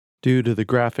Due to the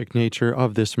graphic nature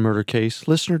of this murder case,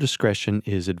 listener discretion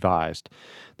is advised.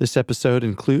 This episode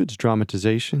includes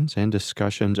dramatizations and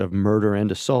discussions of murder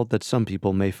and assault that some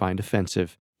people may find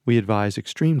offensive. We advise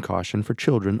extreme caution for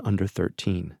children under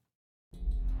 13.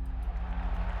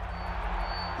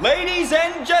 Ladies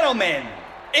and gentlemen,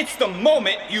 it's the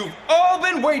moment you've all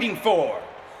been waiting for.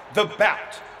 The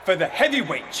bout for the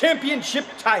heavyweight championship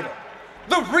title.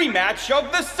 The rematch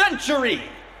of the century.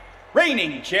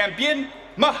 Reigning champion,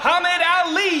 Muhammad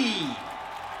Ali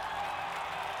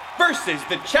versus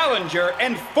the challenger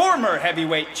and former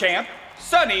heavyweight champ,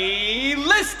 Sonny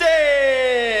Liston.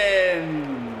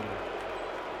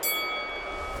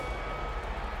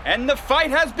 And the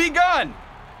fight has begun.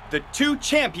 The two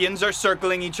champions are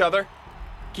circling each other,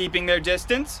 keeping their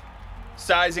distance,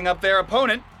 sizing up their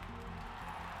opponent.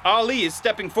 Ali is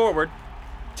stepping forward,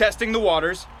 testing the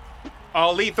waters.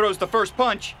 Ali throws the first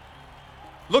punch.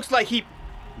 Looks like he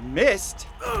missed.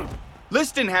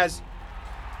 Liston has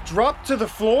dropped to the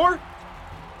floor.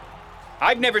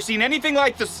 I've never seen anything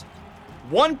like this.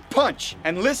 One punch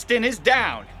and Liston is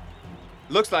down.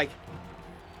 Looks like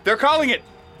they're calling it.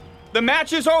 The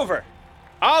match is over.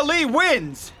 Ali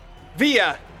wins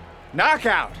via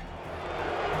knockout.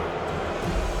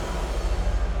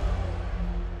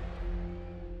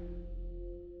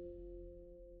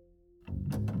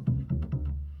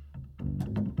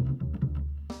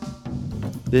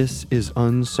 This is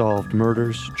Unsolved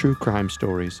Murders, True Crime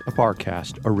Stories, a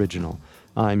Parcast original.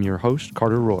 I'm your host,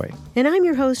 Carter Roy. And I'm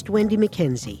your host, Wendy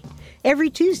McKenzie. Every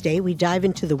Tuesday, we dive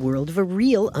into the world of a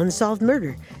real unsolved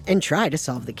murder and try to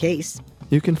solve the case.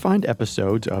 You can find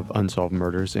episodes of Unsolved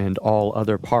Murders and all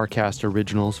other Parcast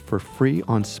originals for free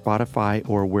on Spotify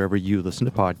or wherever you listen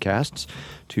to podcasts.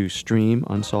 To stream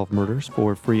Unsolved Murders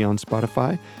for free on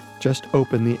Spotify, just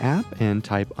open the app and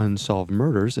type Unsolved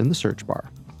Murders in the search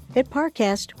bar. At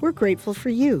Parcast, we're grateful for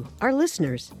you, our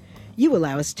listeners. You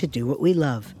allow us to do what we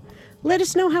love. Let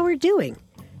us know how we're doing.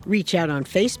 Reach out on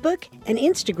Facebook and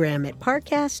Instagram at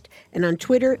Parcast and on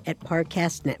Twitter at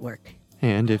Parcast Network.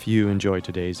 And if you enjoyed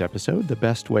today's episode, the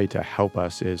best way to help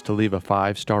us is to leave a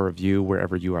 5-star review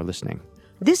wherever you are listening.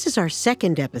 This is our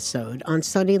second episode on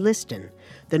Sonny Liston,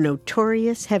 the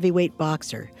notorious heavyweight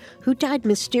boxer who died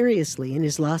mysteriously in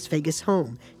his Las Vegas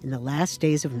home in the last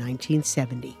days of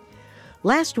 1970.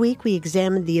 Last week, we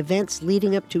examined the events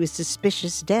leading up to his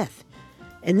suspicious death.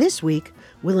 And this week,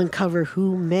 we'll uncover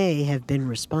who may have been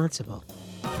responsible.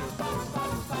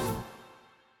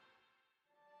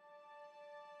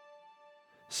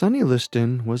 Sonny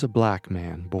Liston was a black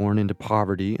man born into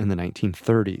poverty in the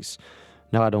 1930s.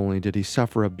 Not only did he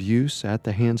suffer abuse at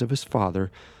the hands of his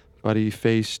father, but he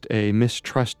faced a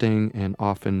mistrusting and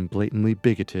often blatantly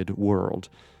bigoted world.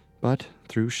 But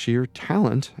through sheer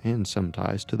talent and some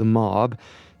ties to the mob,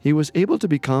 he was able to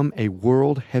become a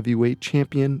world heavyweight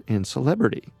champion and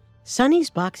celebrity. Sonny's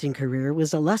boxing career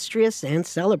was illustrious and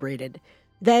celebrated.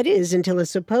 That is, until a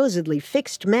supposedly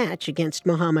fixed match against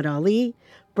Muhammad Ali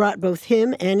brought both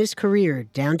him and his career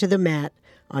down to the mat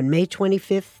on May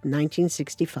 25,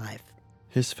 1965.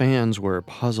 His fans were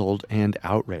puzzled and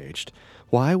outraged.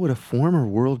 Why would a former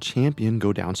world champion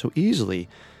go down so easily?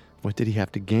 What did he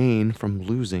have to gain from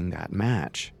losing that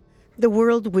match? The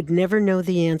world would never know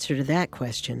the answer to that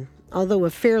question, although a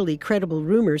fairly credible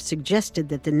rumor suggested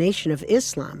that the Nation of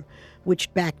Islam,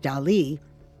 which backed Ali,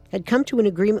 had come to an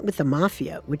agreement with the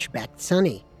Mafia, which backed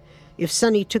Sonny. If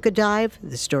Sonny took a dive,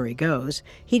 the story goes,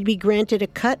 he'd be granted a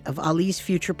cut of Ali's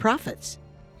future profits.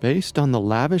 Based on the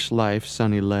lavish life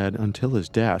Sonny led until his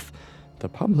death, the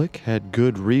public had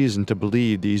good reason to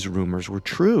believe these rumors were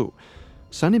true.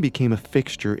 Sonny became a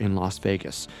fixture in Las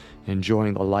Vegas,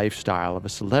 enjoying the lifestyle of a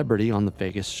celebrity on the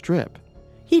Vegas Strip.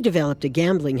 He developed a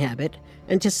gambling habit,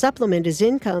 and to supplement his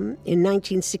income, in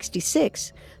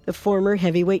 1966, the former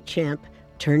heavyweight champ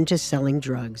turned to selling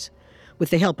drugs,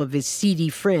 with the help of his seedy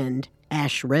friend,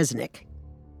 Ash Resnick.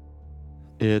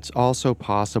 It's also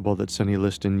possible that Sonny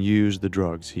Liston used the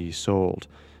drugs he sold.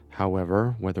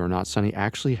 However, whether or not Sonny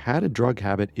actually had a drug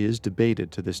habit is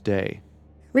debated to this day.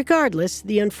 Regardless,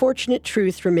 the unfortunate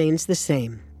truth remains the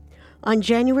same. On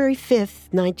January 5,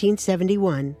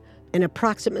 1971, an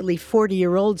approximately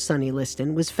 40-year-old Sonny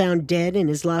Liston was found dead in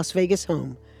his Las Vegas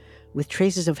home, with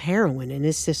traces of heroin in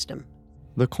his system.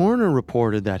 The coroner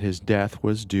reported that his death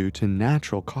was due to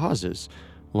natural causes,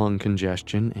 lung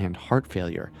congestion and heart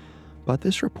failure. But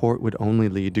this report would only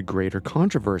lead to greater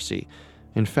controversy.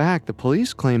 In fact, the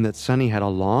police claimed that Sonny had a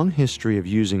long history of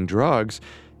using drugs,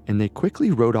 and they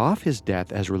quickly wrote off his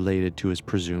death as related to his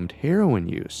presumed heroin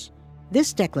use.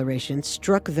 This declaration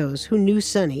struck those who knew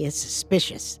Sonny as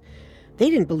suspicious. They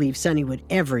didn't believe Sonny would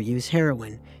ever use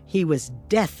heroin. He was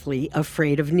deathly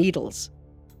afraid of needles.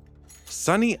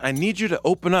 Sonny, I need you to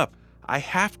open up. I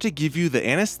have to give you the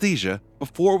anesthesia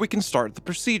before we can start the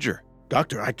procedure.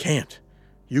 Doctor, I can't.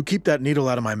 You keep that needle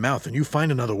out of my mouth and you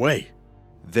find another way.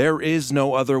 There is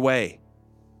no other way.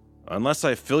 Unless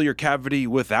I fill your cavity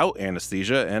without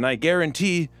anesthesia, and I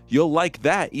guarantee you'll like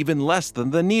that even less than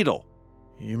the needle.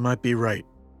 You might be right.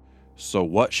 So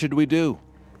what should we do?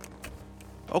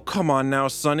 Oh, come on now,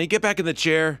 Sonny. Get back in the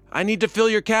chair. I need to fill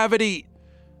your cavity.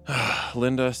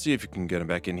 Linda, see if you can get him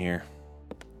back in here.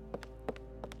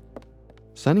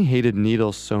 Sonny hated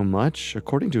needles so much,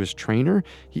 according to his trainer,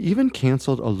 he even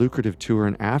canceled a lucrative tour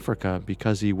in Africa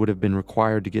because he would have been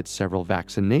required to get several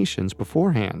vaccinations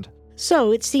beforehand.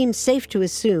 So it seems safe to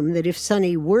assume that if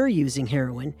Sonny were using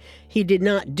heroin, he did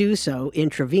not do so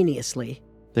intravenously.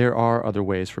 There are other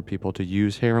ways for people to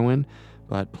use heroin,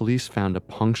 but police found a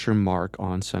puncture mark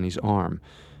on Sonny's arm,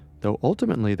 though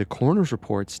ultimately the coroner's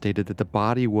report stated that the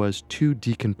body was too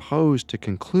decomposed to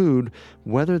conclude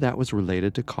whether that was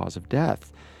related to cause of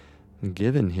death.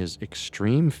 Given his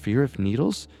extreme fear of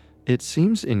needles, it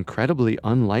seems incredibly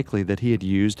unlikely that he had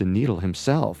used a needle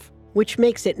himself. Which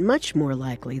makes it much more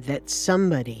likely that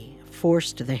somebody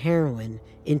forced the heroin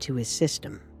into his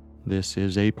system. This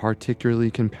is a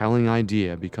particularly compelling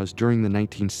idea because during the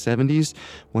 1970s,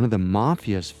 one of the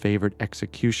mafia's favorite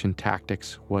execution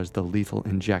tactics was the lethal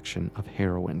injection of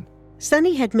heroin.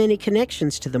 Sonny had many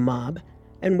connections to the mob,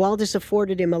 and while this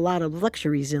afforded him a lot of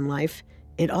luxuries in life,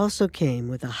 it also came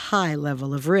with a high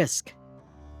level of risk.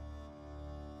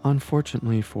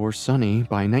 Unfortunately for Sonny,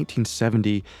 by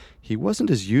 1970, he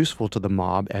wasn't as useful to the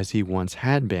mob as he once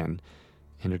had been,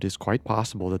 and it is quite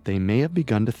possible that they may have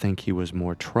begun to think he was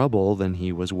more trouble than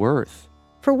he was worth.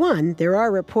 For one, there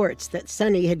are reports that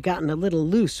Sonny had gotten a little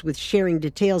loose with sharing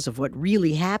details of what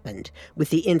really happened with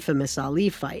the infamous Ali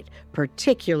fight,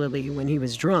 particularly when he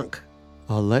was drunk.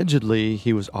 Allegedly,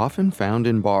 he was often found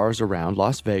in bars around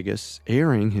Las Vegas,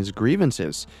 airing his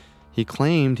grievances. He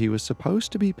claimed he was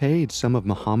supposed to be paid some of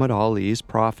Muhammad Ali's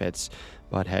profits,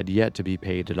 but had yet to be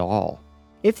paid at all.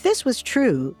 If this was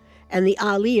true, and the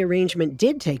Ali arrangement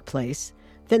did take place,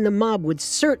 then the mob would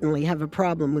certainly have a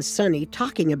problem with Sonny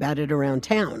talking about it around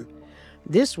town.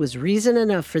 This was reason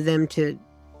enough for them to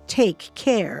take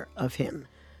care of him.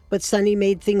 But Sonny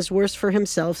made things worse for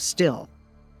himself still.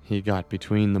 He got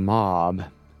between the mob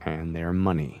and their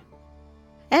money.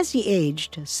 As he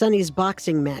aged, Sonny's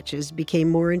boxing matches became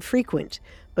more infrequent,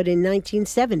 but in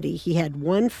 1970 he had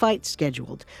one fight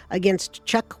scheduled against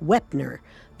Chuck Wepner,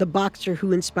 the boxer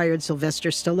who inspired Sylvester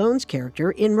Stallone's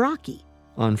character in Rocky.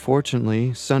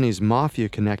 Unfortunately, Sonny's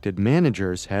mafia-connected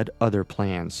managers had other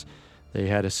plans. They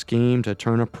had a scheme to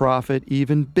turn a profit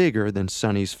even bigger than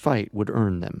Sonny's fight would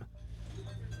earn them.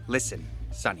 Listen,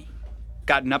 Sonny,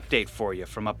 got an update for you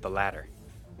from up the ladder.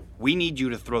 We need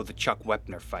you to throw the Chuck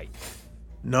Wepner fight.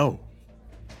 No.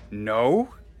 No?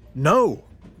 No!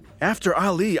 After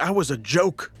Ali, I was a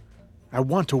joke. I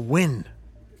want to win.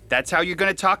 That's how you're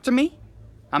gonna talk to me?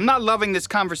 I'm not loving this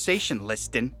conversation,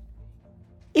 Liston.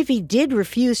 If he did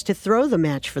refuse to throw the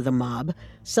match for the mob,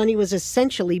 Sonny was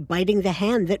essentially biting the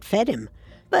hand that fed him.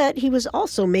 But he was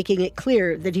also making it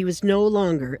clear that he was no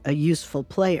longer a useful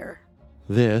player.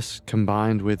 This,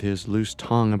 combined with his loose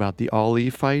tongue about the Ali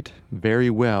fight, very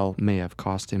well may have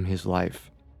cost him his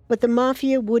life. But the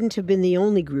Mafia wouldn't have been the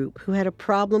only group who had a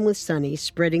problem with Sonny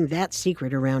spreading that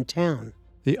secret around town.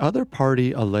 The other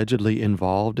party allegedly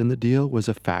involved in the deal was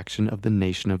a faction of the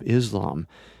Nation of Islam.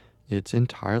 It's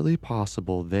entirely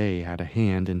possible they had a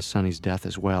hand in Sonny's death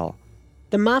as well.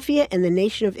 The Mafia and the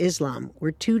Nation of Islam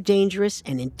were two dangerous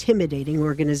and intimidating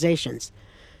organizations.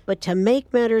 But to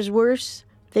make matters worse,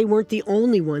 they weren't the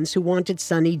only ones who wanted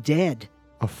Sonny dead.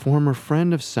 A former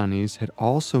friend of Sonny's had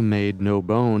also made no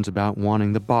bones about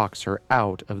wanting the boxer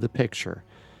out of the picture.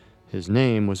 His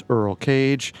name was Earl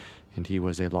Cage, and he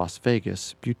was a Las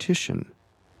Vegas beautician.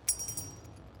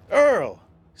 Earl!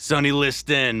 Sonny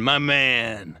Liston, my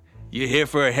man. You here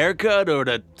for a haircut or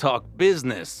to talk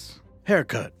business?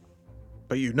 Haircut.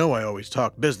 But you know I always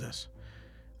talk business.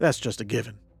 That's just a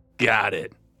given. Got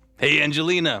it. Hey,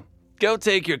 Angelina, go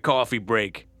take your coffee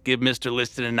break. Give Mr.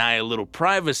 Liston and I a little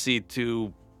privacy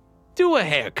to do a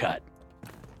haircut.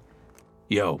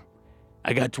 Yo,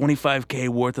 I got $25K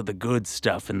worth of the good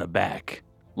stuff in the back.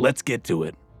 Let's get to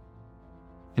it.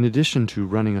 In addition to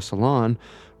running a salon,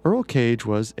 Earl Cage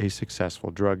was a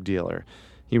successful drug dealer.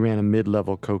 He ran a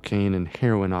mid-level cocaine and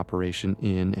heroin operation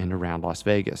in and around Las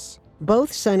Vegas.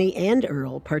 Both Sonny and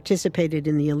Earl participated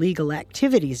in the illegal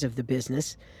activities of the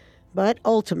business, but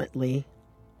ultimately,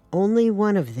 only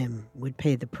one of them would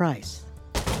pay the price.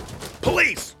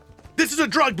 Police! This This is a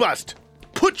drug bust.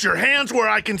 Put your hands where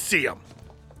I can see them.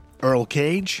 Earl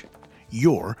Cage,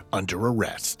 you're under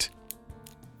arrest.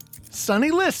 Sonny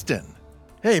Liston.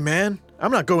 Hey, man,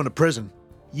 I'm not going to prison.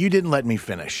 You didn't let me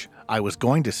finish. I was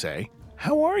going to say,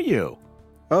 how are you?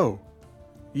 Oh,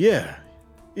 yeah,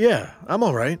 I'm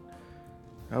all right.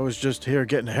 I was just here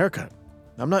getting a haircut.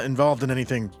 I'm not involved in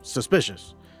anything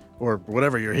suspicious, or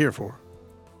whatever you're here for.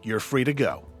 You're free to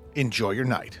go. Enjoy your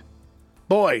night.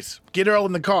 Boys, get Earl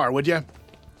in the car, would you?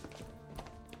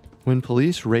 When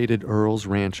police raided Earl's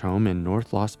ranch home in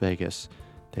North Las Vegas,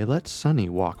 they let Sonny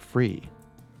walk free.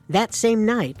 That same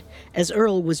night, as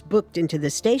Earl was booked into the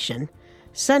station,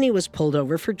 Sonny was pulled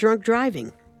over for drunk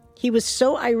driving. He was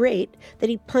so irate that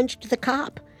he punched the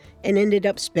cop and ended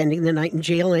up spending the night in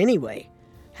jail anyway.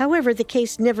 However, the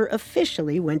case never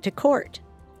officially went to court.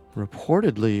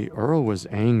 Reportedly, Earl was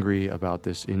angry about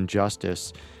this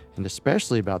injustice, and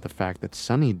especially about the fact that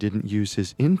Sonny didn't use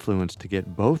his influence to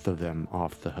get both of them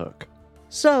off the hook.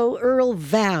 So Earl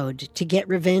vowed to get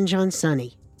revenge on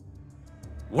Sonny.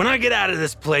 When I get out of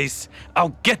this place,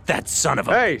 I'll get that son of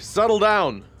a... Hey, settle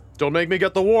down. Don't make me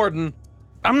get the warden.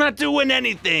 I'm not doing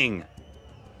anything.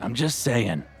 I'm just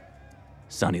saying,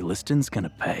 Sonny Liston's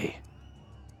gonna pay.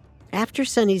 After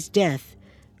Sonny's death,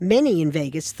 many in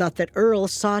Vegas thought that Earl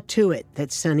saw to it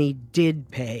that Sonny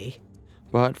did pay.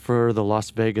 But for the Las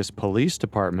Vegas Police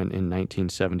Department in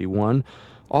 1971,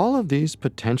 all of these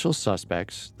potential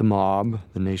suspects, the mob,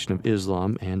 the Nation of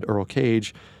Islam, and Earl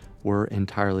Cage, were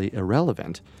entirely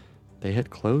irrelevant. They had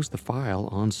closed the file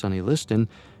on Sonny Liston,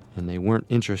 and they weren't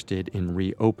interested in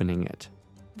reopening it.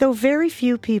 Though very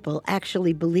few people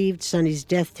actually believed Sonny's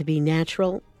death to be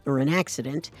natural or an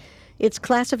accident, its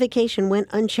classification went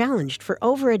unchallenged for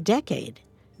over a decade.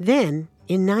 Then,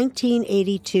 in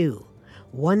 1982,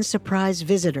 one surprise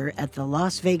visitor at the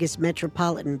Las Vegas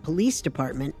Metropolitan Police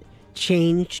Department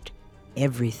changed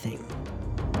everything.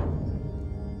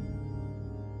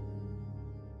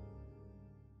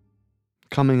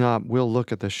 Coming up, we'll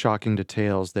look at the shocking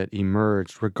details that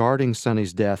emerged regarding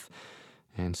Sonny's death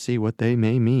and see what they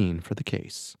may mean for the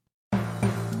case.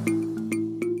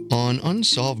 On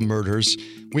Unsolved Murders,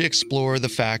 we explore the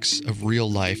facts of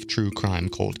real-life true crime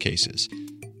cold cases.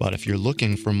 But if you're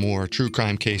looking for more true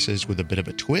crime cases with a bit of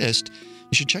a twist,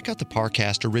 you should check out the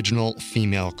Parcast original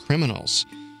Female Criminals.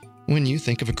 When you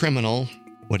think of a criminal,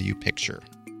 what do you picture?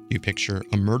 You picture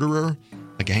a murderer,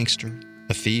 a gangster,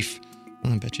 a thief.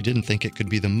 Well, I bet you didn't think it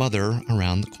could be the mother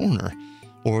around the corner,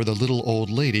 or the little old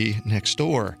lady next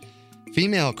door.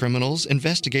 Female Criminals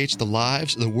investigates the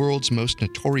lives of the world's most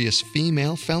notorious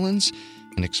female felons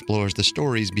and explores the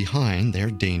stories behind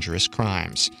their dangerous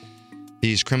crimes.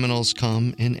 These criminals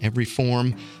come in every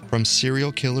form, from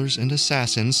serial killers and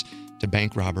assassins to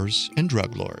bank robbers and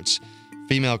drug lords.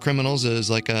 Female Criminals is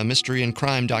like a mystery and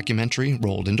crime documentary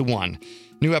rolled into one.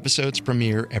 New episodes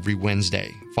premiere every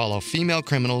Wednesday. Follow Female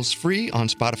Criminals free on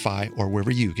Spotify or wherever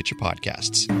you get your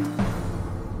podcasts.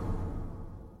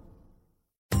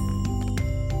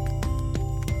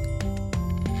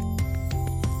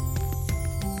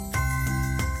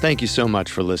 Thank you so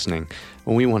much for listening.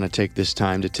 We want to take this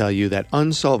time to tell you that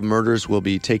Unsolved Murders will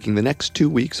be taking the next 2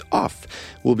 weeks off.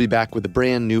 We'll be back with a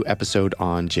brand new episode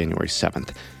on January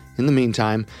 7th. In the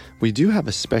meantime, we do have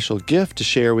a special gift to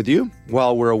share with you.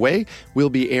 While we're away,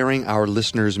 we'll be airing our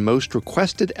listeners' most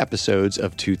requested episodes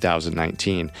of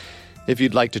 2019. If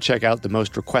you'd like to check out the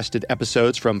most requested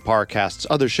episodes from Parcast's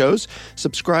other shows,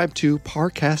 subscribe to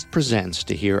Parcast Presents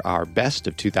to hear our best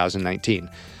of 2019.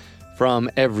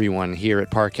 From everyone here at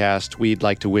Parcast, we'd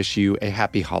like to wish you a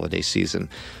happy holiday season.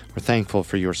 We're thankful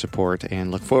for your support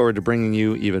and look forward to bringing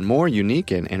you even more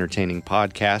unique and entertaining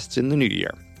podcasts in the new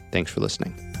year. Thanks for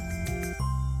listening.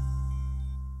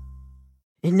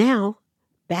 And now,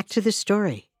 back to the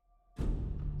story.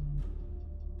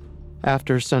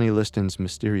 After Sonny Liston's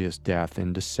mysterious death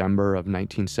in December of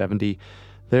 1970,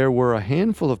 there were a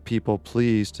handful of people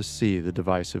pleased to see the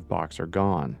divisive boxer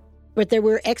gone. But there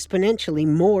were exponentially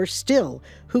more still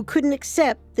who couldn't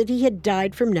accept that he had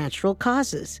died from natural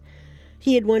causes.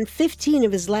 He had won 15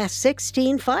 of his last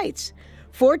 16 fights,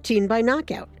 14 by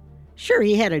knockout. Sure,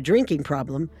 he had a drinking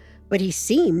problem, but he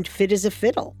seemed fit as a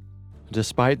fiddle.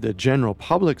 Despite the general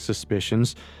public's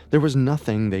suspicions, there was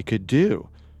nothing they could do.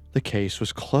 The case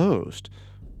was closed.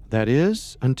 That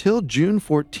is, until June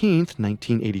 14th,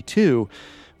 1982,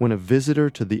 when a visitor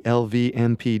to the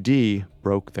LVMPD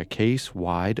broke the case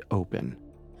wide open.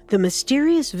 The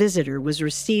mysterious visitor was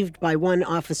received by one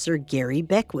officer, Gary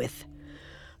Beckwith.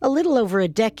 A little over a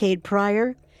decade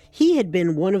prior, he had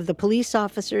been one of the police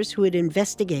officers who had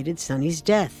investigated Sonny's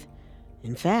death.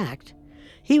 In fact,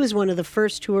 He was one of the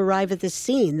first to arrive at the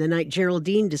scene the night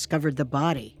Geraldine discovered the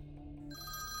body.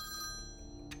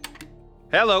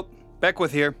 Hello,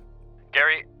 Beckwith here.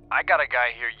 Gary, I got a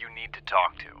guy here you need to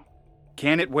talk to.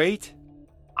 Can it wait?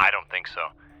 I don't think so.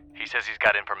 He says he's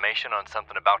got information on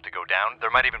something about to go down. There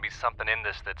might even be something in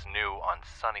this that's new on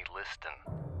Sonny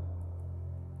Liston.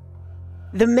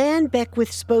 The man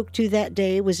Beckwith spoke to that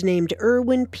day was named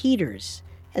Erwin Peters,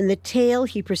 and the tale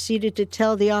he proceeded to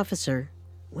tell the officer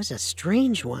was a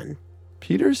strange one.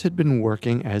 Peters had been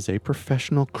working as a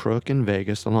professional crook in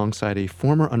Vegas alongside a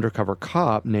former undercover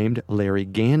cop named Larry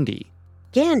Gandy.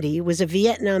 Gandy was a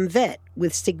Vietnam vet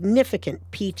with significant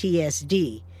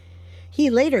PTSD. He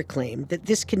later claimed that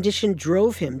this condition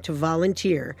drove him to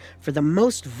volunteer for the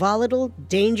most volatile,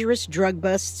 dangerous drug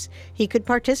busts he could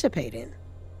participate in.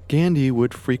 Gandy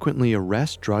would frequently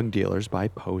arrest drug dealers by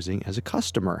posing as a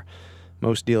customer.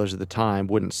 Most dealers at the time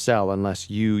wouldn't sell unless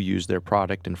you used their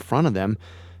product in front of them,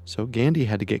 so Gandy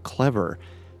had to get clever.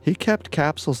 He kept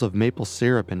capsules of maple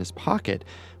syrup in his pocket,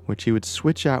 which he would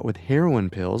switch out with heroin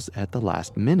pills at the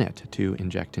last minute to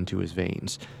inject into his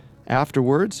veins.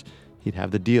 Afterwards, he'd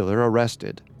have the dealer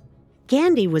arrested.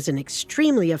 Gandy was an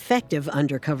extremely effective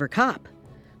undercover cop,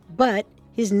 but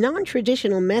his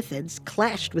non-traditional methods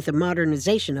clashed with the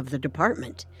modernization of the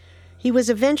department. He was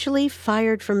eventually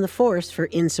fired from the force for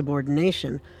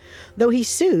insubordination. Though he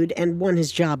sued and won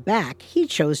his job back, he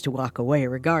chose to walk away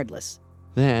regardless.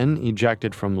 Then,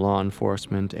 ejected from law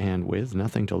enforcement and with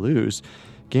nothing to lose,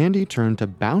 Gandy turned to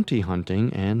bounty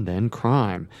hunting and then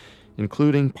crime,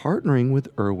 including partnering with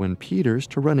Erwin Peters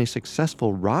to run a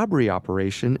successful robbery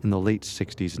operation in the late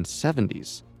 60s and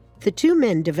 70s. The two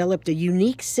men developed a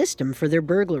unique system for their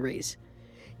burglaries.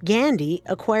 Gandy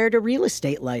acquired a real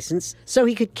estate license so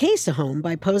he could case a home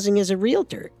by posing as a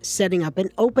realtor, setting up an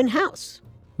open house.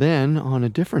 Then, on a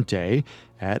different day,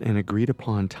 at an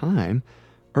agreed-upon time,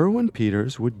 Erwin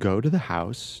Peters would go to the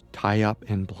house, tie up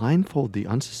and blindfold the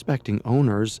unsuspecting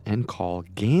owners, and call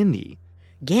Gandy.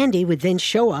 Gandy would then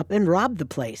show up and rob the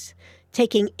place,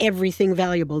 taking everything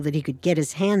valuable that he could get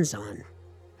his hands on.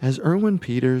 As Erwin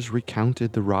Peters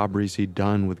recounted the robberies he'd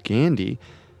done with Gandy,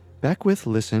 Beckwith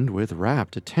listened with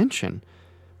rapt attention.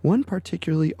 One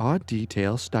particularly odd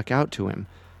detail stuck out to him.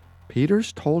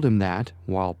 Peters told him that,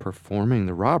 while performing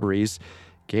the robberies,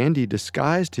 Gandy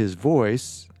disguised his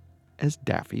voice as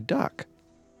Daffy Duck.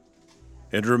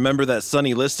 And remember that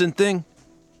Sonny Liston thing?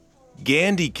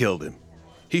 Gandy killed him.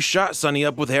 He shot Sonny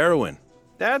up with heroin.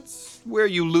 That's where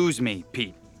you lose me,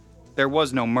 Pete. There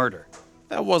was no murder.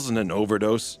 That wasn't an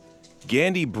overdose.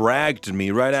 Gandy bragged to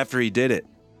me right after he did it.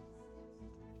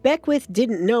 Beckwith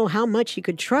didn't know how much he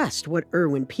could trust what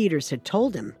Erwin Peters had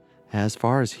told him. As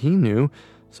far as he knew,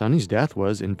 Sonny's death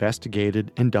was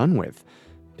investigated and done with.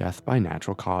 Death by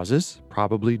natural causes,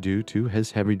 probably due to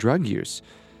his heavy drug use.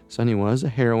 Sonny was a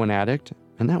heroin addict,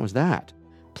 and that was that.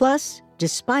 Plus,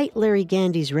 despite Larry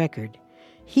Gandy's record,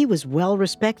 he was well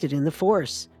respected in the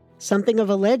force, something of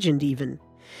a legend even.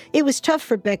 It was tough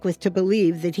for Beckwith to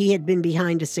believe that he had been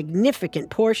behind a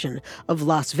significant portion of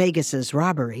Las Vegas's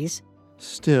robberies.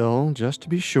 Still, just to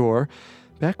be sure,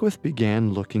 Beckwith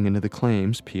began looking into the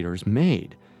claims Peters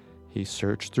made. He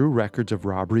searched through records of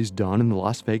robberies done in the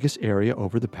Las Vegas area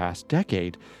over the past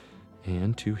decade,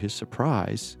 and to his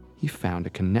surprise, he found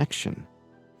a connection.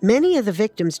 Many of the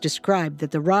victims described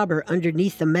that the robber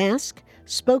underneath the mask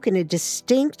spoke in a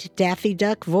distinct Daffy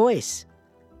Duck voice.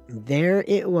 There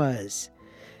it was.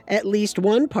 At least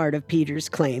one part of Peters'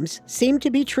 claims seemed to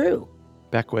be true.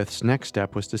 Beckwith's next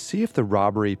step was to see if the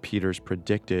robbery Peters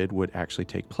predicted would actually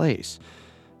take place.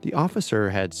 The officer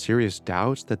had serious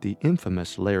doubts that the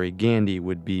infamous Larry Gandy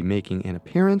would be making an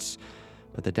appearance,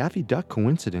 but the Daffy Duck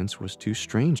coincidence was too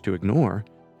strange to ignore.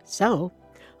 So,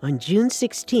 on June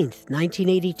 16th,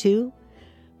 1982,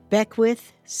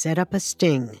 Beckwith set up a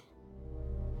sting.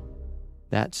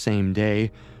 That same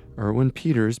day, Erwin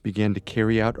Peters began to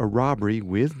carry out a robbery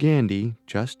with Gandy,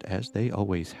 just as they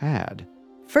always had.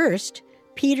 First,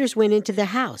 Peters went into the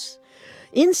house.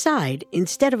 Inside,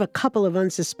 instead of a couple of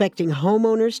unsuspecting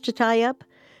homeowners to tie up,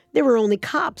 there were only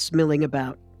cops milling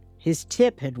about. His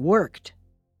tip had worked.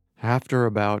 After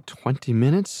about 20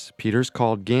 minutes, Peters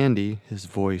called Gandy, his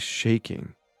voice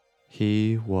shaking.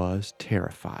 He was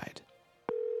terrified.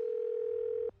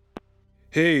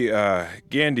 Hey,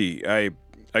 Gandy,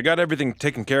 I got everything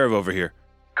taken care of over here.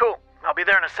 Cool. I'll be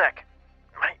there in a sec.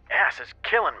 My ass is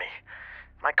killing me.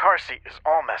 My car seat is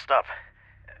all messed up.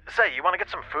 Say, you want to get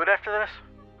some food after this?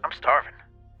 I'm starving.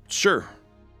 Sure.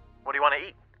 What do you want to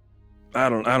eat? I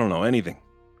don't know, anything.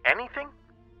 Anything?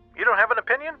 You don't have an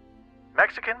opinion?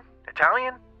 Mexican?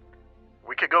 Italian?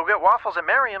 We could go get waffles at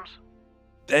Merriam's.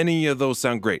 Any of those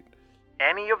sound great.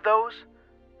 any of those?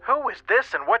 Who is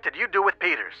this and what did you do with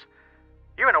Peters?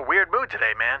 You're in a weird mood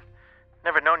today, man.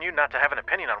 Never known you not to have an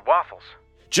opinion on waffles.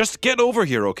 Just get over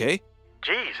here, okay?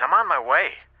 Geez, I'm on my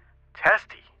way.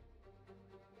 Testy.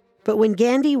 But when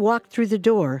Gandy walked through the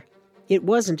door, it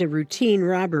wasn't a routine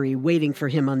robbery waiting for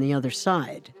him on the other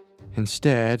side.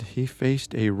 Instead, he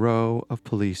faced a row of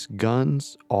police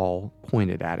guns, all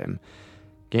pointed at him.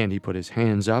 Gandy put his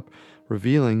hands up,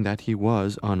 revealing that he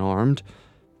was unarmed.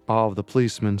 All of the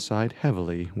policemen sighed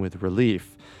heavily with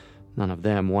relief. None of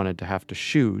them wanted to have to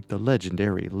shoot the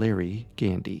legendary Larry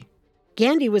Gandy.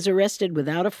 Gandy was arrested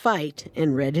without a fight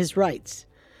and read his rights.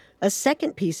 A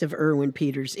second piece of Erwin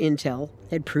Peters' intel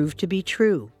had proved to be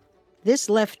true. This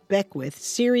left Beckwith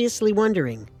seriously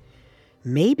wondering,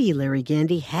 maybe Larry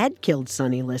Gandy had killed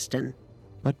Sonny Liston.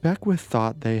 But Beckwith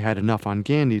thought they had enough on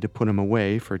Gandy to put him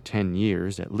away for 10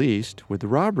 years at least with the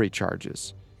robbery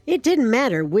charges. It didn't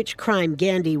matter which crime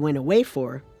Gandy went away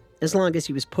for, as long as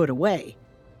he was put away.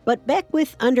 But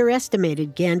Beckwith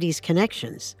underestimated Gandy's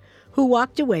connections, who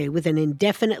walked away with an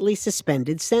indefinitely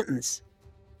suspended sentence.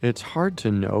 It's hard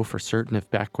to know for certain if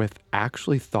Beckwith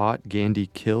actually thought Gandy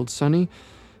killed Sonny.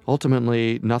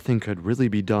 Ultimately, nothing could really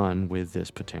be done with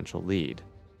this potential lead.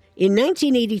 In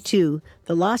 1982,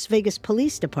 the Las Vegas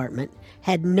Police Department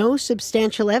had no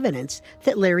substantial evidence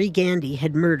that Larry Gandy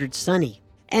had murdered Sonny.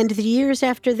 And the years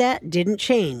after that didn't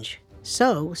change.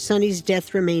 So, Sonny's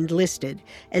death remained listed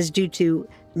as due to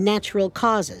natural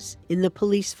causes in the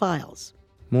police files.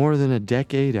 More than a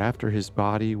decade after his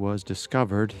body was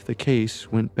discovered, the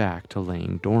case went back to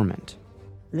laying dormant.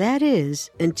 That is,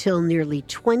 until nearly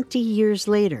 20 years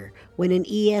later, when an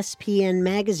ESPN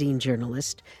magazine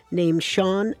journalist named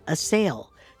Sean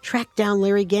Assail tracked down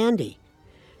Larry Gandy.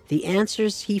 The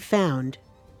answers he found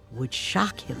would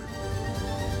shock him.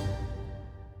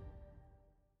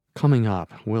 Coming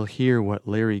up, we'll hear what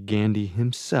Larry Gandy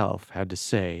himself had to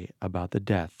say about the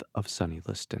death of Sonny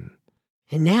Liston.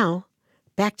 And now,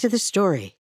 back to the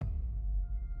story.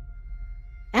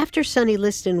 After Sonny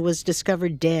Liston was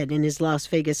discovered dead in his Las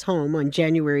Vegas home on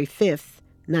January 5th,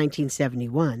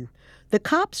 1971, the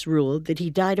cops ruled that he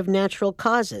died of natural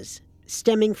causes,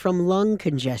 stemming from lung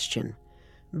congestion.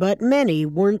 But many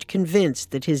weren't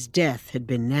convinced that his death had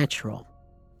been natural.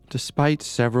 Despite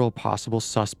several possible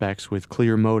suspects with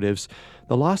clear motives,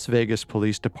 the Las Vegas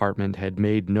Police Department had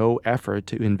made no effort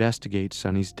to investigate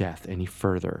Sonny's death any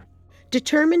further.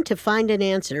 Determined to find an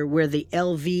answer where the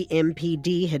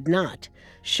LVMPD had not,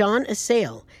 Sean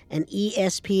Assail, an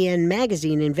ESPN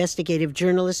magazine investigative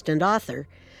journalist and author,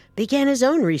 began his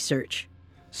own research.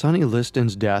 Sonny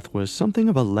Liston's death was something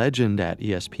of a legend at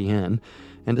ESPN,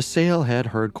 and Assail had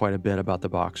heard quite a bit about the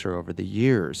boxer over the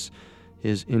years.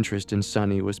 His interest in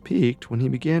Sonny was piqued when he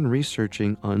began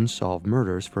researching unsolved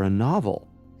murders for a novel.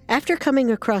 After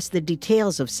coming across the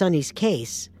details of Sonny's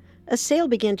case, Assail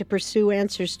began to pursue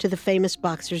answers to the famous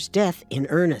boxer's death in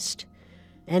earnest.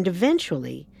 And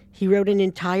eventually, he wrote an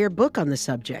entire book on the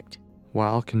subject.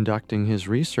 While conducting his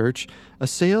research,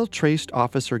 Assail traced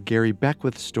Officer Gary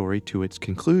Beckwith's story to its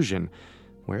conclusion,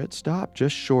 where it stopped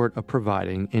just short of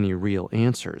providing any real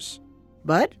answers.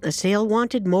 But Assail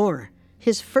wanted more.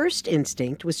 His first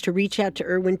instinct was to reach out to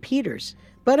Erwin Peters,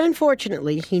 but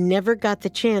unfortunately, he never got the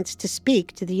chance to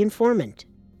speak to the informant.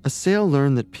 Assail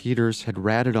learned that Peters had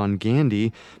ratted on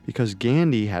Gandy because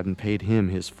Gandy hadn't paid him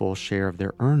his full share of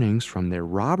their earnings from their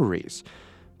robberies.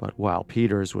 But while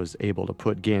Peters was able to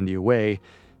put Gandy away,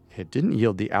 it didn't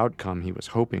yield the outcome he was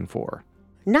hoping for.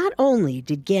 Not only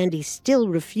did Gandy still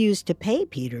refuse to pay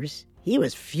Peters, he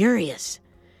was furious.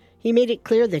 He made it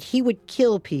clear that he would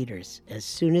kill Peters as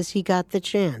soon as he got the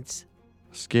chance.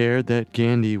 Scared that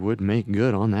Gandy would make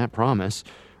good on that promise,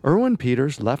 Erwin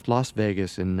Peters left Las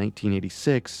Vegas in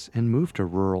 1986 and moved to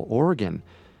rural Oregon.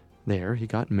 There, he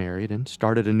got married and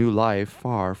started a new life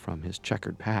far from his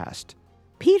checkered past.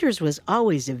 Peters was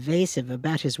always evasive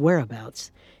about his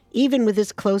whereabouts, even with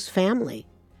his close family.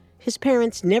 His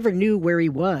parents never knew where he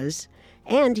was,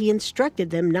 and he instructed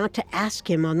them not to ask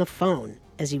him on the phone,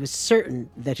 as he was certain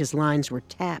that his lines were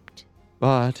tapped.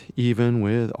 But even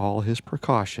with all his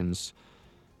precautions,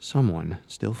 someone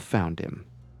still found him.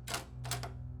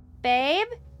 Babe,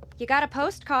 you got a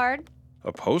postcard.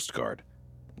 A postcard?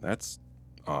 That's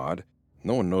odd.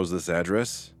 No one knows this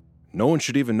address. No one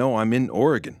should even know I'm in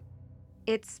Oregon.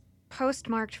 It's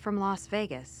postmarked from Las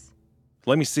Vegas.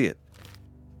 Let me see it.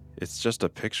 It's just a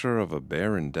picture of a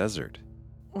barren desert.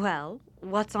 Well,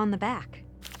 what's on the back?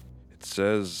 It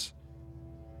says,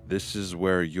 "This is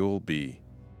where you'll be."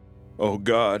 Oh,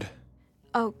 God.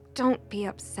 Oh, Don't be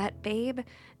upset, babe.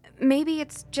 Maybe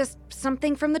it's just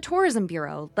something from the Tourism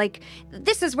Bureau, like,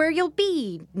 this is where you'll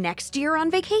be next year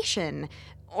on vacation.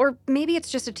 Or maybe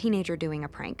it's just a teenager doing a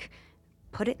prank.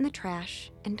 Put it in the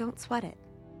trash and don't sweat it.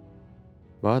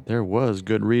 But there was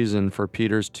good reason for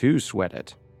Peters to sweat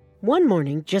it. One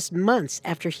morning, just months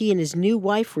after he and his new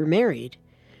wife were married,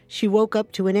 she woke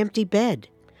up to an empty bed.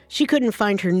 She couldn't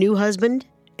find her new husband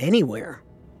anywhere.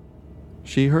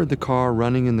 She heard the car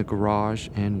running in the garage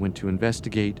and went to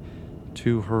investigate.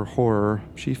 To her horror,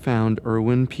 she found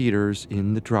Erwin Peters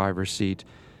in the driver's seat,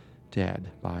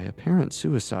 dead by apparent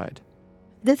suicide.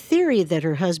 The theory that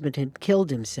her husband had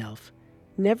killed himself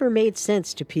never made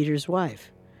sense to Peters'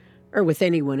 wife, or with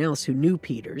anyone else who knew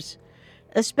Peters,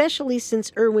 especially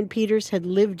since Erwin Peters had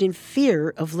lived in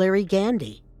fear of Larry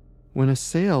Gandy. When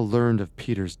Assail learned of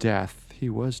Peters' death, he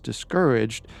was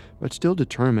discouraged, but still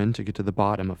determined to get to the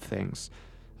bottom of things.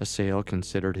 Assail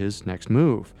considered his next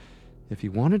move. If he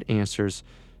wanted answers,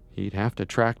 he'd have to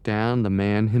track down the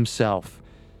man himself.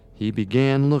 He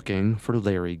began looking for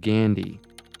Larry Gandy.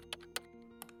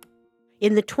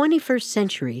 In the 21st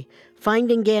century,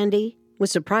 finding Gandy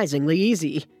was surprisingly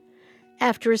easy.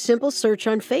 After a simple search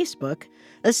on Facebook,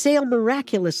 Assail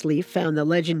miraculously found the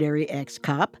legendary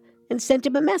ex-cop and sent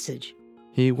him a message.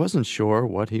 He wasn't sure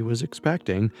what he was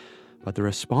expecting, but the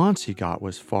response he got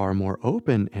was far more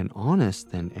open and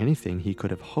honest than anything he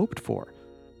could have hoped for.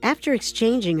 After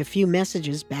exchanging a few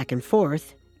messages back and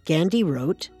forth, Gandy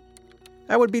wrote,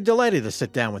 I would be delighted to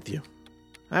sit down with you.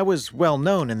 I was well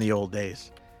known in the old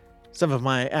days. Some of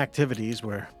my activities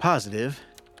were positive,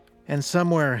 and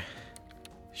some were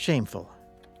shameful.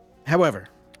 However,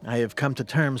 I have come to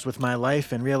terms with my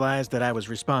life and realized that I was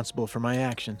responsible for my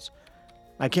actions.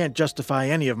 I can't justify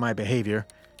any of my behavior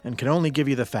and can only give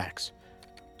you the facts.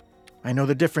 I know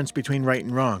the difference between right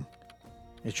and wrong.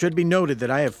 It should be noted that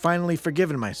I have finally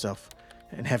forgiven myself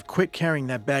and have quit carrying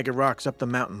that bag of rocks up the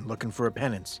mountain looking for a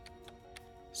penance.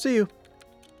 See you.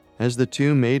 As the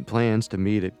two made plans to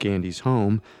meet at Gandy's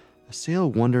home,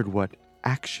 Assail wondered what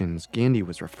actions Gandy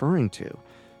was referring to,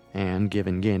 and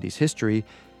given Gandy's history,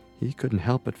 he couldn't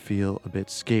help but feel a bit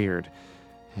scared.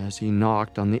 As he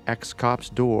knocked on the ex-cop's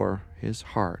door, his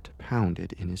heart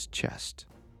pounded in his chest.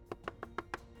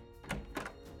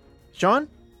 Sean,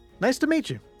 nice to meet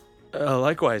you.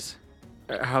 Likewise.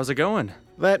 How's it going?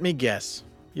 Let me guess.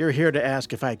 You're here to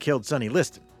ask if I killed Sonny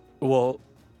Liston. Well,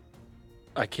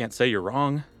 I can't say you're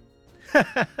wrong.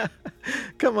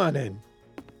 Come on in.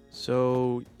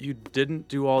 So, you didn't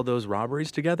do all those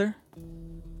robberies together?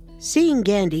 Seeing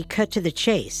Gandy cut to the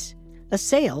chase,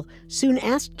 Assail soon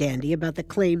asked Gandy about the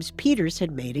claims Peters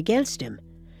had made against him.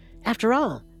 After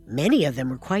all, many of them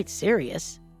were quite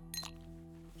serious.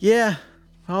 Yeah,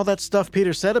 all that stuff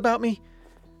Peter said about me,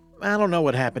 I don't know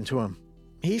what happened to him.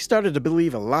 He started to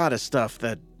believe a lot of stuff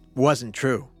that wasn't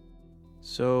true.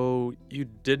 So, you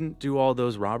didn't do all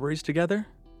those robberies together?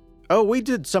 Oh, we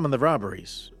did some of the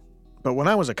robberies. But when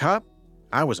I was a cop,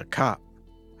 I was a cop.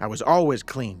 I was always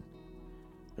clean.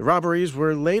 The robberies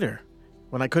were later,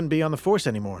 when I couldn't be on the force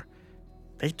anymore.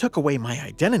 They took away my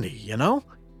identity, you know?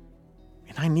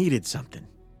 And I needed something.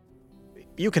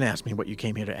 You can ask me what you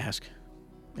came here to ask.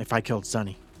 If I killed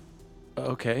Sonny.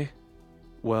 Okay.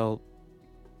 Well,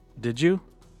 did you?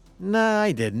 Nah,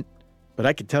 I didn't. But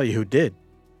I could tell you who did.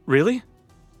 Really?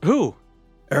 Who?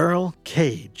 Earl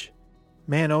Cage.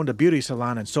 Man owned a beauty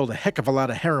salon and sold a heck of a lot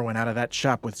of heroin out of that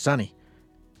shop with Sonny.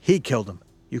 He killed him.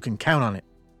 You can count on it.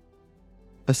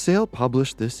 Assail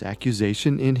published this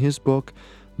accusation in his book,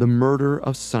 The Murder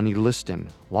of Sonny Liston,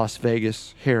 Las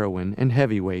Vegas, Heroin, and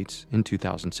Heavyweights in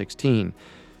 2016,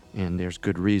 and there's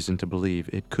good reason to believe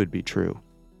it could be true.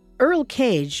 Earl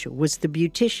Cage was the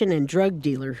beautician and drug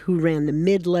dealer who ran the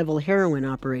mid-level heroin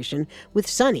operation with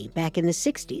Sonny back in the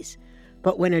 60s.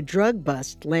 But when a drug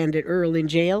bust landed Earl in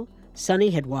jail, Sonny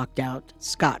had walked out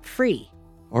scot-free.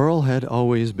 Earl had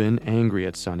always been angry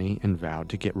at Sonny and vowed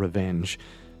to get revenge.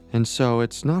 And so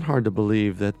it's not hard to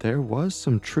believe that there was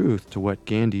some truth to what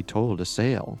Gandy told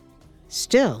Assail.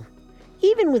 Still,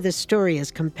 even with a story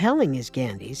as compelling as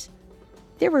Gandy's,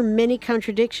 there were many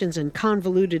contradictions and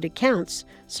convoluted accounts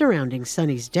surrounding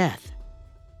Sonny's death.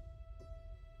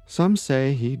 Some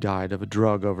say he died of a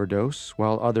drug overdose,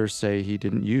 while others say he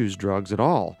didn't use drugs at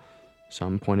all.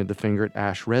 Some pointed the finger at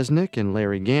Ash Resnick and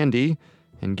Larry Gandy,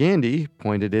 and Gandy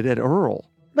pointed it at Earl.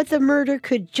 But the murder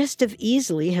could just as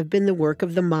easily have been the work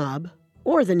of the mob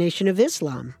or the Nation of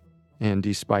Islam. And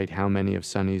despite how many of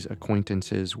Sonny's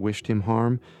acquaintances wished him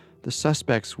harm, the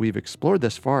suspects we've explored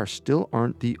thus far still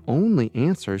aren't the only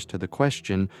answers to the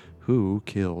question, who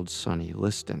killed Sonny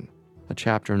Liston? A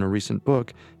chapter in a recent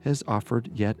book has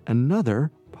offered yet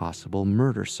another possible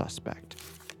murder suspect.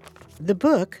 The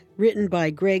book, written by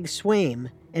Greg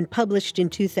Swaim and published in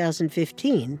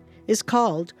 2015, is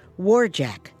called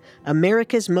Warjack,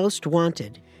 America's Most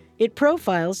Wanted. It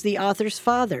profiles the author's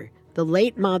father, the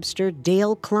late mobster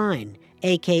Dale Klein,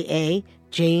 a.k.a.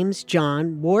 James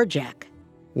John Warjack.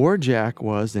 Warjack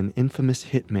was an infamous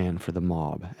hitman for the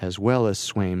mob, as well as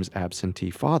Swaim's absentee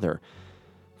father.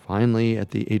 Finally, at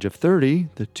the age of 30,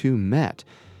 the two met,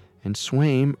 and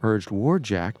Swaim urged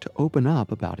Warjack to open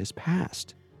up about his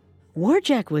past.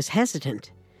 Warjack was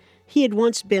hesitant. He had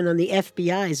once been on the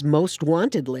FBI's most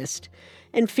wanted list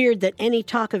and feared that any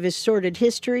talk of his sordid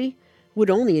history would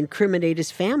only incriminate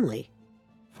his family.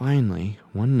 Finally,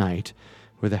 one night,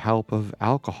 with the help of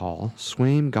alcohol,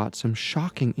 Swaim got some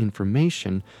shocking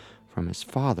information from his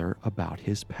father about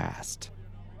his past.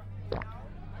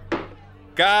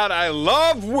 God, I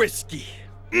love whiskey.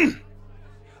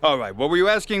 All right, what were you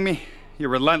asking me? You're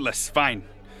relentless. Fine.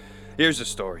 Here's the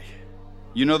story.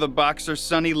 You know the boxer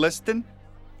Sonny Liston?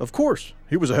 Of course.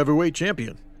 He was a heavyweight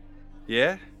champion.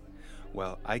 Yeah?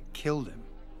 Well, I killed him.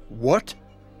 What?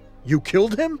 You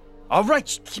killed him? All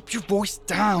right, keep your voice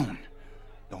down.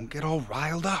 Don't get all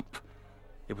riled up.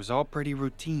 It was all pretty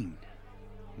routine.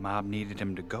 Mob needed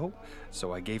him to go,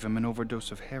 so I gave him an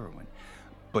overdose of heroin.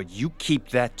 But you keep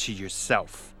that to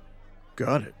yourself.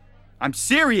 Got it. I'm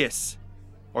serious,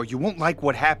 or you won't like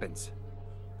what happens.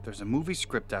 There's a movie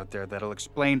script out there that'll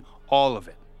explain all of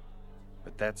it.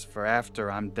 But that's for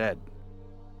after I'm dead.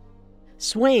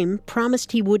 Swaim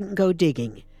promised he wouldn't go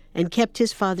digging and kept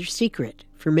his father's secret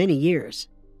for many years.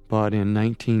 But in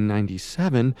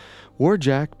 1997,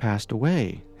 Warjack passed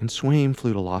away, and Swaim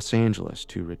flew to Los Angeles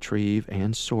to retrieve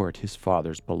and sort his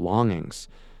father's belongings.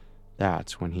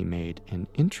 That's when he made an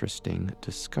interesting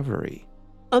discovery.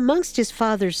 Amongst his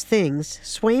father's things,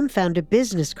 Swaim found a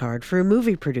business card for a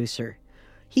movie producer.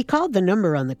 He called the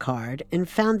number on the card and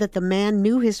found that the man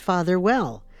knew his father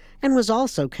well and was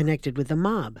also connected with the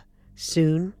mob.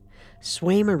 Soon,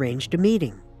 Swaim arranged a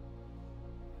meeting.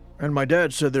 And my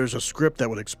dad said there's a script that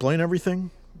would explain everything.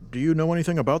 Do you know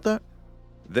anything about that?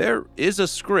 There is a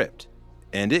script,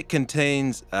 and it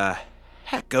contains a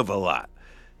heck of a lot.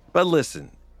 But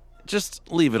listen, just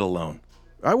leave it alone.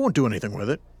 I won't do anything with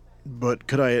it. But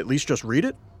could I at least just read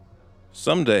it?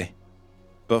 Someday.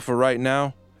 But for right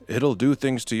now, it'll do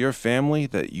things to your family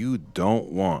that you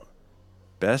don't want.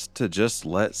 Best to just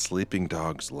let sleeping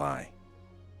dogs lie.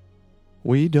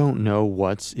 We don't know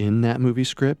what's in that movie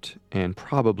script, and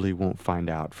probably won't find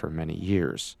out for many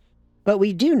years. But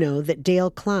we do know that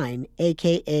Dale Klein,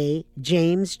 a.k.a.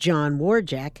 James John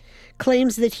Warjack,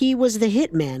 claims that he was the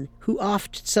hitman who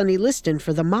offed Sonny Liston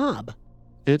for the mob.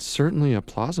 It's certainly a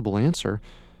plausible answer.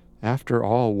 After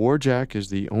all, Warjack is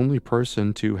the only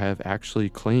person to have actually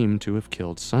claimed to have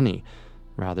killed Sonny,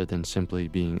 rather than simply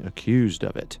being accused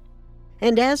of it.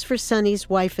 And as for Sonny's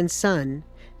wife and son,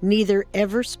 neither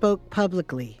ever spoke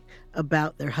publicly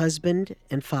about their husband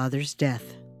and father's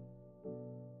death.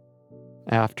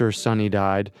 After Sonny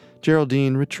died,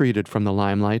 Geraldine retreated from the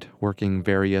limelight, working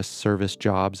various service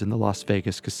jobs in the Las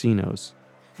Vegas casinos.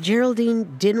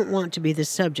 Geraldine didn't want to be the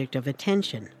subject of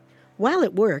attention. While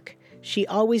at work, she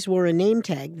always wore a name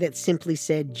tag that simply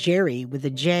said Jerry with a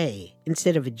J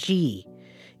instead of a G.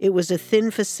 It was a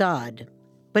thin facade,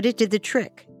 but it did the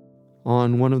trick.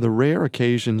 On one of the rare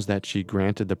occasions that she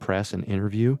granted the press an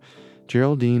interview,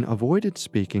 Geraldine avoided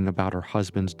speaking about her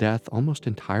husband's death almost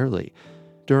entirely.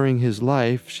 During his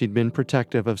life, she'd been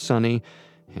protective of Sonny,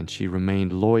 and she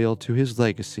remained loyal to his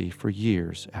legacy for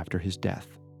years after his death.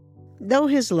 Though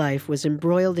his life was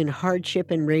embroiled in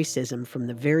hardship and racism from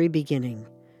the very beginning,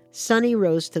 Sonny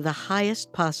rose to the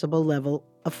highest possible level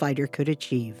a fighter could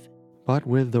achieve. But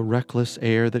with the reckless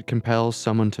air that compels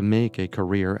someone to make a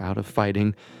career out of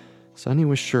fighting, Sonny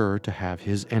was sure to have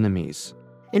his enemies.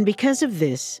 And because of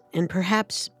this, and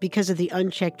perhaps because of the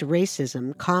unchecked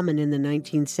racism common in the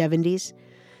 1970s,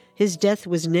 his death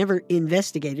was never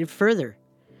investigated further.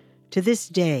 To this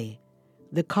day,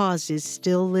 the cause is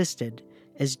still listed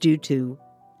as due to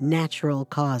natural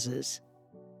causes.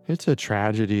 It's a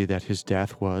tragedy that his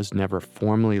death was never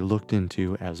formally looked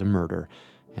into as a murder,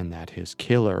 and that his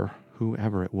killer,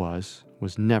 whoever it was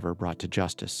never brought to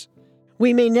justice.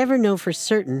 We may never know for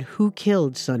certain who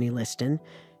killed Sonny Liston,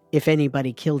 if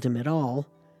anybody killed him at all,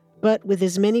 but with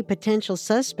as many potential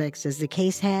suspects as the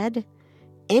case had,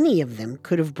 any of them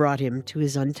could have brought him to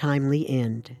his untimely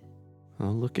end.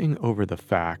 Looking over the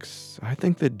facts, I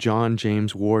think that John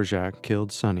James Warjack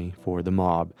killed Sonny for the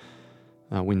mob.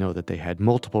 We know that they had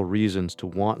multiple reasons to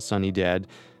want Sonny dead,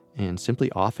 and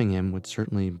simply offing him would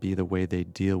certainly be the way they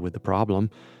deal with the problem.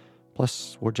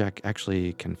 Plus, Warjack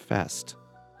actually confessed.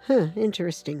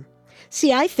 Interesting.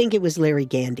 See, I think it was Larry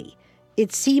Gandy.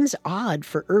 It seems odd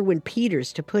for Irwin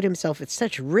Peters to put himself at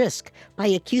such risk by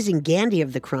accusing Gandy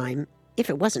of the crime if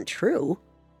it wasn't true.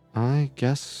 I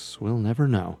guess we'll never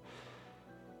know.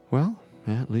 Well,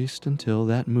 at least until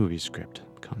that movie script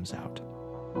comes out.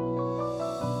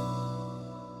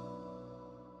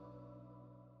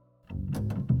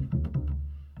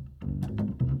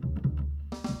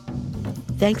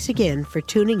 Thanks again for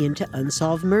tuning in to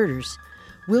Unsolved Murders.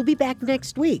 We'll be back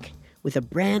next week with a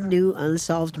brand new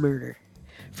unsolved murder.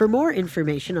 For more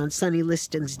information on Sonny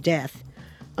Liston's death,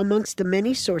 amongst the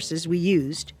many sources we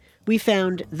used, we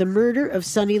found The Murder of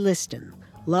Sonny Liston,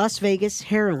 Las Vegas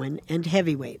Heroin and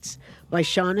Heavyweights by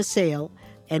Shauna Sale,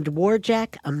 and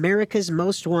Warjack, America's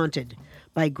Most Wanted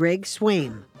by Greg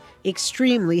Swaim,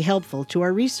 extremely helpful to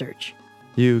our research.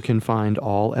 You can find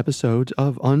all episodes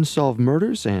of Unsolved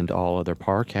Murders and all other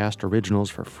Parcast originals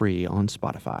for free on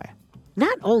Spotify.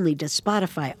 Not only does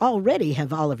Spotify already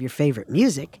have all of your favorite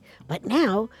music, but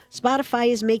now Spotify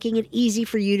is making it easy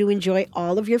for you to enjoy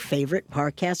all of your favorite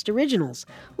Parcast originals,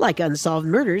 like Unsolved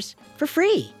Murders, for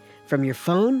free from your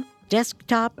phone,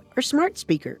 desktop, or smart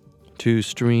speaker. To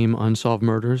stream Unsolved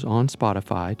Murders on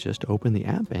Spotify, just open the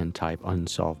app and type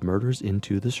Unsolved Murders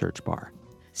into the search bar.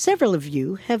 Several of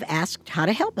you have asked how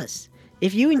to help us.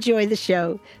 If you enjoy the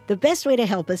show, the best way to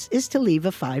help us is to leave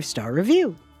a 5-star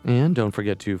review. And don't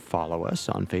forget to follow us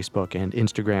on Facebook and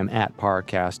Instagram at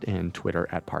Parcast and Twitter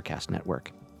at Parcast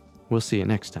Network. We'll see you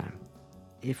next time.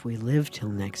 If we live till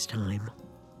next time.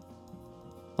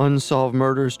 Unsolved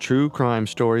Murders True Crime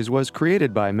Stories was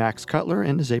created by Max Cutler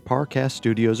and is a Parcast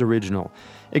Studios original.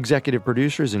 Executive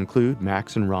producers include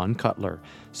Max and Ron Cutler.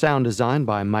 Sound design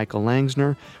by Michael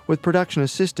Langsner, with production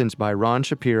assistance by Ron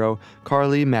Shapiro,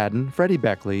 Carly Madden, Freddie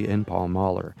Beckley, and Paul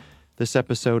Mahler. This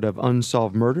episode of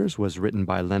Unsolved Murders was written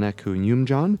by Lena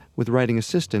Kunyumjan, with writing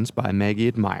assistance by Maggie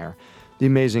Admire. The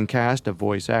amazing cast of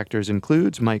voice actors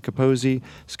includes Mike Capozzi,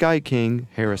 Sky King,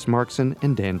 Harris Markson,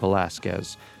 and Dan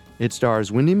Velasquez. It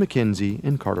stars Wendy McKenzie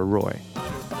and Carter Roy.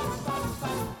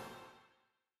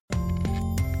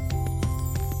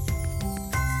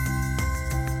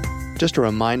 Just a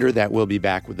reminder that we'll be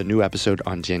back with a new episode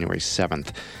on January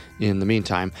 7th. In the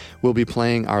meantime, we'll be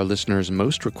playing our listeners'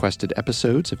 most requested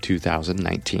episodes of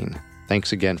 2019.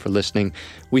 Thanks again for listening.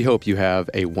 We hope you have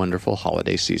a wonderful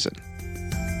holiday season.